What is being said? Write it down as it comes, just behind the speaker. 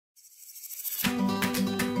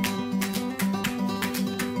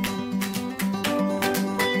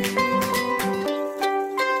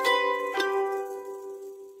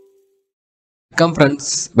Welcome friends,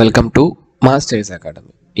 welcome to Masters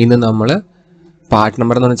Academy. ഇന്ന് നമ്മൾ part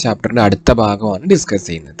number എന്ന് പറഞ്ഞ ചാപ്റ്ററിൻ്റെ അടുത്ത ഭാഗമാണ് ഡിസ്കസ്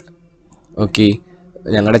ചെയ്യുന്നത്. ഓക്കെ,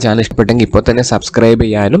 ഞങ്ങളുടെ ചാനൽ ഇഷ്ടപ്പെട്ടെങ്കിൽ ഇപ്പോൾ തന്നെ സബ്സ്ക്രൈബ്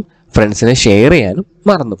ചെയ്യാനും ഫ്രണ്ട്സിനെ ഷെയർ ചെയ്യാനും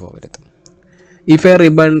മറന്നു പോകരുത്. If a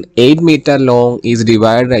ribbon 8 meter long is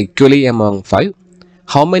divided equally among 5,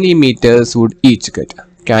 how many meters would each get?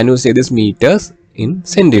 Can you say this meters in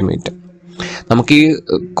centimeter? നമുക്ക് ഈ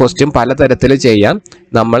ക്വസ്റ്റ്യൻ പലതരത്തിൽ ചെയ്യാം.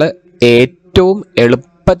 നമ്മൾ ഏറ്റവും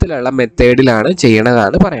എളുപ്പത്തിലുള്ള മെത്തേഡിലാണ്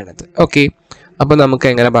ചെയ്യണതാണ് പറയണത്. ഓക്കെ, അപ്പോൾ നമുക്ക്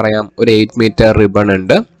എങ്ങനെ പറയാം? ഒരു 8 മീറ്റർ റിബൺ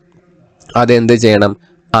ഉണ്ട്, അതെന്ത് ചെയ്യണം?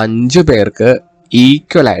 5 പേർക്ക്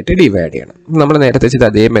ഈക്വലായിട്ട് ഡിവൈഡ് ചെയ്യണം. നമ്മൾ നേരത്തെ ചെയ്ത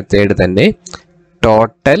അതേ മെത്തേഡ് തന്നെ.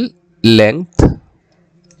 Total length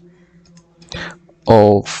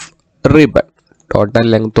of ribbon, total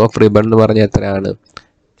length of ribbon എന്ന് പറഞ്ഞാൽ എത്രയാണ്?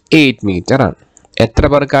 8 മീറ്റർ ആണ്. എത്ര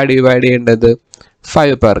പേർക്കാണ് ഡിവൈഡ് ചെയ്യേണ്ടത്?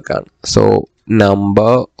 5 പേർക്കാണ്. സോ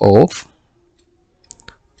നമ്പർ ഓഫ്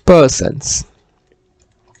പേഴ്സൺസ്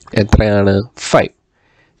എത്രയാണ്? 5.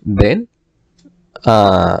 Then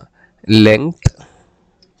length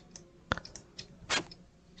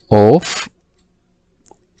of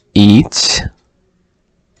each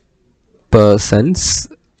persons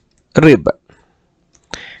ribbon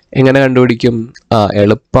എങ്ങനെ കണ്ടുപിടിക്കും?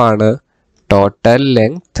 എളുപ്പമാണ്. Total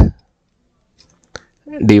length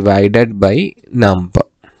divided by number.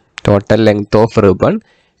 Total length of ribbon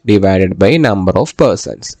divided by number of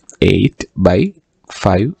persons.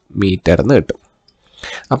 8/5 metre എന്ന് കിട്ടും.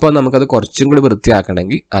 അപ്പോൾ നമുക്കത് കുറച്ചും കൂടി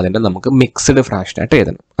വൃത്തിയാക്കണമെങ്കിൽ അതിനെ നമുക്ക് മിക്സ്ഡ് ഫ്രാക്ഷനായിട്ട്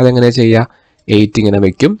എഴുതണം. അതെങ്ങനെ ചെയ്യുക? 8 ഇങ്ങനെ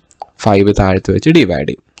വെക്കും, 5 താഴത്ത് വെച്ച് ഡിവൈഡ്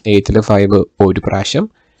ചെയ്യും. 8ൽ 5 ഒരു പ്രാവശ്യം,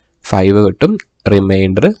 5 കിട്ടും,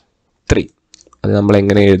 റിമൈൻഡർ 3. അത് നമ്മൾ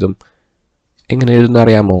എങ്ങനെ എഴുതും? എങ്ങനെ എഴുതുന്ന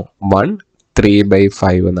അറിയാമോ? 1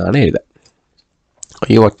 3/5 എന്നാണ് എഴുതുക.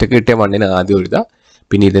 ഈ ഒറ്റയ്ക്ക് കിട്ടിയ 1ന് ആദ്യം എഴുതുക,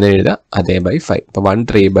 പിന്നെ ഇതിനെ എഴുതുക അതേ ബൈ 5. അപ്പോൾ 1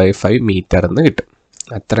 3/5 മീറ്റർ എന്ന് കിട്ടും.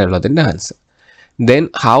 അത്രയുള്ളതിൻ്റെ answer. Then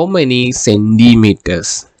how many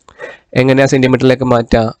centimetres? എങ്ങനെയാണ് സെൻറ്റിമീറ്ററിലേക്ക്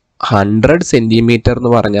മാറ്റുക? 100 സെൻറ്റിമീറ്റർ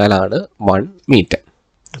എന്ന് പറഞ്ഞാലാണ് 1 മീറ്റർ.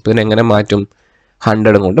 അപ്പോൾ ഇതിനെങ്ങനെ മാറ്റും?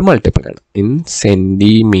 100 കൊണ്ട് മൾട്ടിപ്പിൾ ആണ്. ഇൻ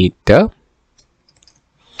സെൻറ്റിമീറ്റർ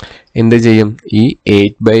എന്ത് ചെയ്യും? ഈ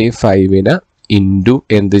 8/5ന് ഇൻറ്റു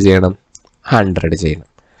എന്ത് ചെയ്യണം? 100 ചെയ്യണം.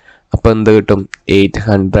 അപ്പോൾ എന്ത് കിട്ടും?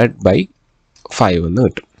 800/5 എന്ന്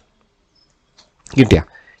കിട്ടും. കിട്ടിയ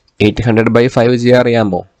 800/5 ചെയ്യാൻ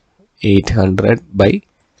അറിയാമോ?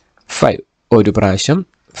 800/5 ഒരു പ്രാവശ്യം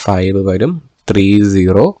 5 വരും,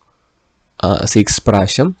 30 6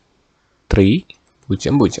 പ്രാവശ്യം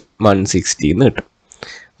 300 160 എന്ന് കിട്ടും.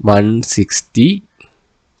 160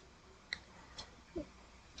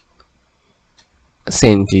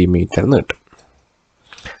 സെൻറ്റിമീറ്റർ എന്ന് കിട്ടും.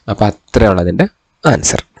 അപ്പോൾ അത്രയുള്ള അതിൻ്റെ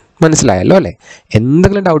ആൻസർ. മനസ്സിലായല്ലോ അല്ലേ?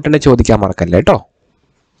 എന്തെങ്കിലും ഡൗട്ട് ഉണ്ടെങ്കിൽ ചോദിക്കാൻ മറക്കല്ലേ കേട്ടോ.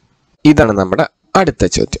 ഇതാണ് നമ്മുടെ അടുത്ത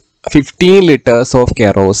ചോദ്യം. 15 liters of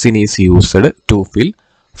kerosene is used to fill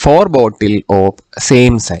 4 bottles of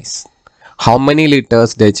same size. How many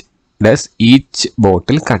liters does each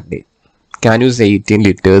bottle contain? Can you say 18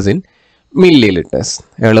 liters in milliliters?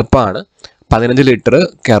 എളുപ്പമാണ്. 15 ലിറ്റർ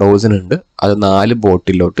കെറോസിൻ ഉണ്ട്, അത് 4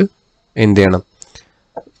 ബോട്ടിലോട്ട് എന്ത് ചെയ്യണം?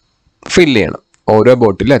 ഫില്ല് ചെയ്യണം. ഓരോ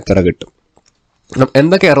ബോട്ടിലും എത്ര കിട്ടും?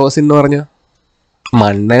 എന്താ കെറോസിൻ എന്ന് പറഞ്ഞാൽ?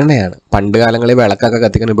 മണ്ണെണ്ണയാണ്. പണ്ട് കാലങ്ങളിൽ വിളക്കൊക്കെ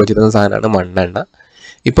കത്തിക്കാൻ ഉപയോഗിച്ചിരുന്ന സാധനമാണ് മണ്ണെണ്ണ.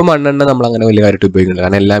 ഇപ്പം മണ്ണെണ്ണ നമ്മളങ്ങനെ വലിയ കാര്യമായിട്ട് ഉപയോഗിക്കുന്നില്ല,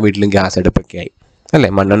 കാരണം എല്ലാ വീട്ടിലും ഗ്യാസ് അടുപ്പൊക്കെ ആയി അല്ലേ.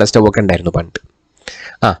 മണ്ണെണ്ണ സ്റ്റൗവൊക്കെ ഉണ്ടായിരുന്നു പണ്ട്.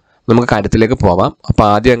 നമുക്ക് കാര്യത്തിലേക്ക് പോവാം. അപ്പോൾ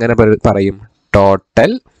ആദ്യം എങ്ങനെ പറയും?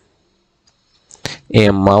 Total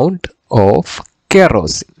amount of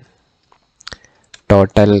kerosene.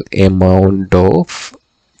 Total amount of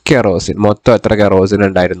kerosene. മൊത്തം എത്ര കെറോസിൻ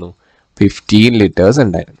ഉണ്ടായിരുന്നു? 15 ലിറ്റേഴ്സ്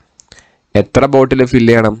ഉണ്ടായിരുന്നു. എത്ര ബോട്ടിൽ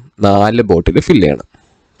ഫില്ല് ചെയ്യണം? 4 ബോട്ടിൽ ഫില്ല് ചെയ്യണം.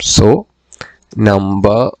 സോ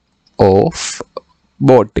നമ്പർ ഓഫ്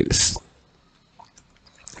ബോട്ടിൽസ്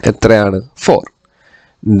എത്രയാണ്? 4.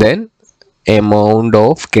 Then amount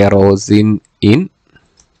of kerosene in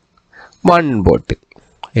 1 bottle.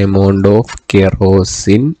 Amount of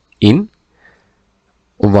kerosene in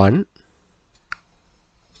 1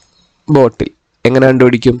 ബോട്ടിൽ എങ്ങനെ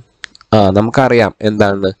കണ്ടുപിടിക്കും? നമുക്കറിയാം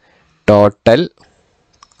എന്താണ് total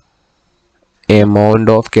amount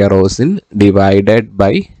of kerosene divided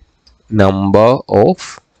by number of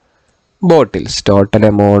bottles. Total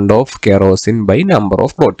amount of kerosene by number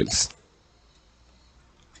of bottles.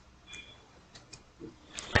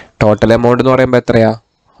 Total amount എന്ന് പറയുമ്പോൾ എത്രയാ?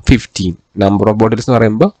 15. Number of bottles എന്ന്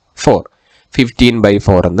പറയുമ്പോൾ 4.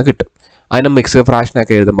 15/4 എന്ന് കിട്ടും. അതിനെ മിക്സ്ഡ് ഫ്രാക്ഷൻ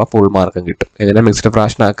ആക്കി എഴുതുമ്പോൾ ഫുൾ മാർക്കും കിട്ടും. എങ്ങനെ മിക്സ്ഡ്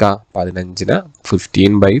ഫ്രാക്ഷൻ ആക്കാം? 15ന്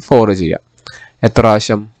 15/4 ചെയ്യാം. എത്ര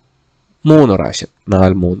പ്രാവശ്യം? 3 പ്രാവശ്യം.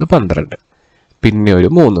 4 3 12. പിന്നെ ഒരു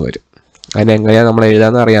 3 വരും. അതിനെങ്ങനെയാണ് നമ്മൾ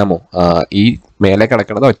എഴുതാന്ന് അറിയാമോ? ഈ മേലെ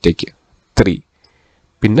കിടക്കുന്നത് ഒറ്റയ്ക്ക് 3,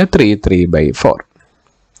 പിന്നെ 3 3/4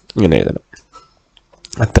 ഇങ്ങനെ എഴുതണം.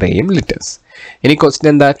 അത്രയും ലിറ്റേഴ്സ്. ഇനി ക്വസ്റ്റ്യൻ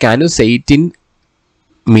എന്താ? Can you say it in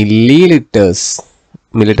milli litres?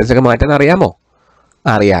 മില്ലിലിറ്റേഴ്സ് ഒക്കെ മാറ്റാൻ അറിയാമോ?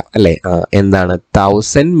 അറിയാം അല്ലേ? എന്താണ്?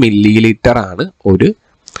 1000 മില്ലി ലിറ്റർ ആണ് ഒരു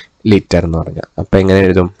ലിറ്റർ എന്ന് പറഞ്ഞാൽ. അപ്പം എങ്ങനെ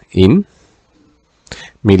എഴുതും? In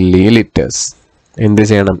milli litres. എന്ത്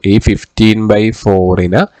ചെയ്യണം? ഈ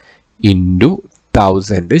 15/4 ഇൻറ്റു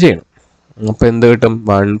 1000 ചെയ്യണം. അപ്പം എന്ത് കിട്ടും?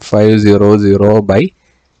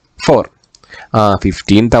 1500/4.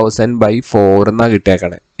 15,000/4 എന്നാണ്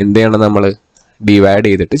കിട്ടിയേക്കണേ. എന്ത് ചെയ്യണം? നമ്മൾ ഡിവൈഡ്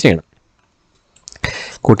ചെയ്തിട്ട് ചെയ്യണം.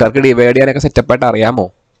 കൂട്ടുകാർക്ക് ഡിവൈഡ് ചെയ്യാനൊക്കെ സെറ്റപ്പായിട്ട് അറിയാമോ?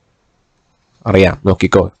 അറിയാം,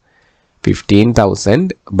 നോക്കിക്കോ.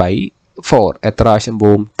 15,000/4 എത്ര പ്രാവശ്യം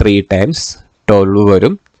പോവും? 3 times 12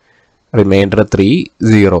 വരും. റിമൈൻഡർ 3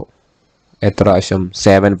 0 എത്ര പ്രാവശ്യം?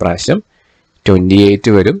 7 പ്രാവശ്യം. 28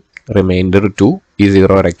 വരും. റിമൈൻഡർ 2 ഈ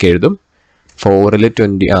 0 ഇറക്കി എഴുതും. 4ൽ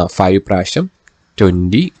 5 പ്രാവശ്യം.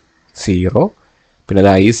 20 0. പിന്നെ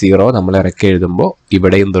ഈ 0 നമ്മൾ ഇറക്കി എഴുതുമ്പോൾ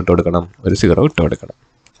ഇവിടെയും തൊട്ട് കൊടുക്കണം, ഒരു 0 ഇട്ട് കൊടുക്കണം.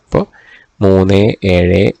 അപ്പോൾ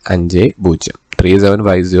 3750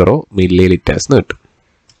 3750 മില്ലി ലിറ്റേഴ്സ് എന്ന് കിട്ടും.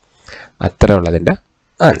 അത്ര ഉള്ളതിൻ്റെ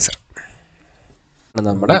ആൻസർ.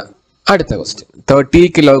 നമ്മുടെ അടുത്ത question. 30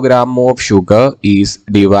 kilogram of sugar is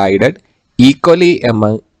divided equally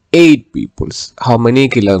among 8 people's. How many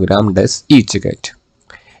kilogram does each get?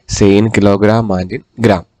 Same kilogram and in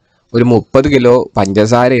gram. ഒരു 30 കിലോ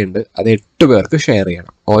പഞ്ചസാരയുണ്ട്, അത് 8 പേർക്ക് ഷെയർ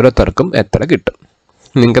ചെയ്യണം. ഓരോരുത്തർക്കും എത്ര കിട്ടും?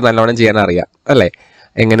 നിങ്ങൾക്ക് നല്ലോണം ചെയ്യാൻ അറിയാം അല്ലേ?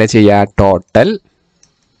 എങ്ങനെ ചെയ്യാം? ടോട്ടൽ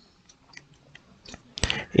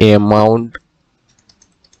എമൗണ്ട്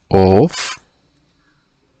ഓഫ്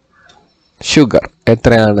ഷുഗർ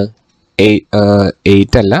എത്രയാണ്?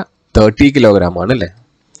 8 അല്ല, 30 കിലോഗ്രാം ആണ് അല്ലേ?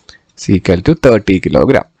 Equal to 30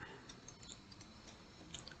 kilogram.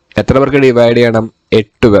 എത്ര പേർക്ക് ഡിവൈഡ് ചെയ്യണം?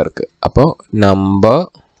 8 പേർക്ക്. അപ്പോൾ നമ്പർ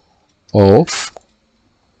ഓഫ്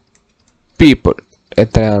പീപ്പിൾ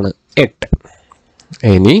എത്രയാണ്? 8.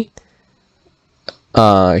 ഇനി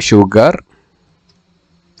sugar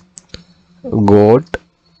got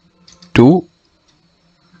to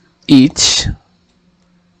each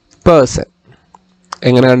person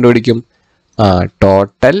എങ്ങനെ കണ്ടുപിടിക്കും?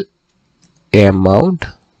 ടോട്ടൽ എമൗണ്ട്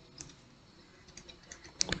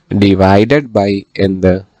ഡിവൈഡഡ് ബൈ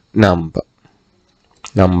എന്ത്?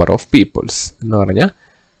 നമ്പർ ഓഫ് പീപ്പിൾസ് എന്ന് പറഞ്ഞാൽ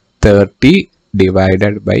 30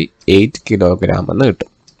 ഡിവൈഡഡ് ബൈ 8 കിലോഗ്രാം എന്ന് കിട്ടും.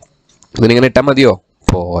 ഇതിനിങ്ങനെ ഇട്ടാൽ മതിയോ?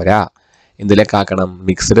 പോരാ. ഇതിലേക്ക് ആക്കണം,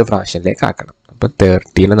 മിക്സ്ഡ് ഫ്രാക്ഷനിലേക്ക് ആക്കണം. അപ്പോൾ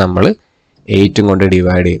 30നെ നമ്മൾ 8 കൊണ്ട്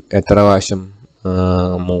ഡിവൈഡ് ചെയ്യും. എത്ര പ്രാവശ്യം?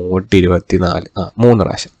 324. 3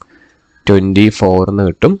 പ്രാവശ്യം. 24 എന്ന്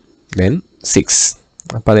കിട്ടും. ദെൻ 6.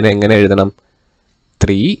 അപ്പോൾ അതിനെങ്ങനെ എഴുതണം?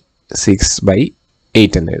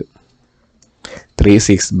 36/8 എന്ന് എഴുതും.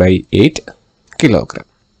 36/8 കിലോഗ്രാം.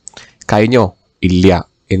 കഴിഞ്ഞോ? ഇല്ല.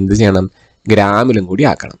 എന്ത് ചെയ്യണം? ഗ്രാമിലും കൂടി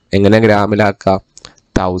ആക്കണം. എങ്ങനെ ഗ്രാമിലാക്കാം?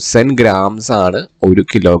 1000 grams ആണ് 1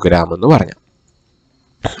 കിലോഗ്രാം എന്ന് പറഞ്ഞു.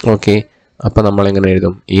 ഓക്കെ, അപ്പോൾ നമ്മൾ എങ്ങനെ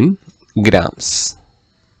എഴുതും? In grams.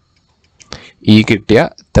 ഈ കിട്ടിയ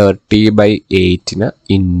 30/8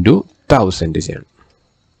 ഇൻറ്റു 1000 ചെയ്യണം.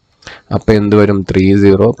 അപ്പോൾ എന്ത് വരും?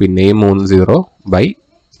 30 പിന്നെയും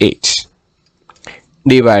 30/8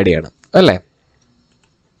 ഡിവൈഡ് ചെയ്യണം അല്ലേ?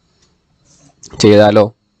 ചെയ്താലോ?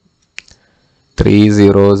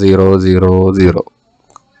 30,000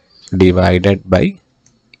 ഡിവൈഡഡ് ബൈ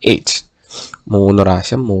 8. 3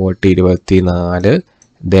 പ്രാവശ്യം. 324.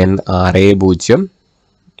 ദെൻ 6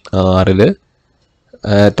 6ൽ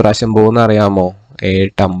എത്ര പ്രാവശ്യം പോകുന്ന അറിയാമോ?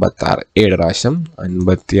 856. 7 പ്രാവശ്യം.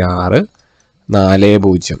 56. 4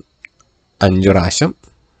 0 5 പ്രാവശ്യം.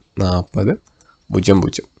 40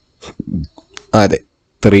 0 അതെ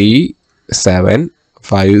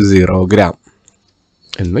 3750 ഗ്രാം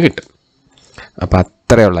എന്ന് കിട്ടും. അപ്പം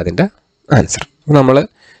അത്രയുള്ളതിൻ്റെ ആൻസർ. നമ്മൾ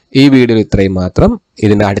ഈ വീഡിയോയിൽ ഇത്രയും മാത്രം.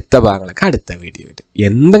 ഇതിൻ്റെ അടുത്ത ഭാഗങ്ങളൊക്കെ അടുത്ത വീഡിയോയിൽ.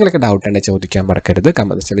 എന്തെങ്കിലുമൊക്കെ ഡൗട്ട് ഉണ്ടെങ്കിൽ ചോദിക്കാൻ മറക്കരുത്.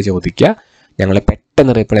 കമന്റ് സെക്ഷനിൽ ചോദിക്കുക, ഞങ്ങൾ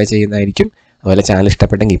പെട്ടെന്ന് റിപ്ലൈ ചെയ്യുന്നതായിരിക്കും. അതുപോലെ ചാനൽ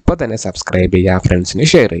ഇഷ്ടപ്പെട്ടെങ്കിൽ ഇപ്പോൾ തന്നെ സബ്സ്ക്രൈബ് ചെയ്യുക, ഫ്രണ്ട്സിന്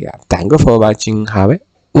ഷെയർ ചെയ്യുക. Thank you for watching. Have A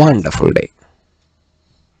wonderful day.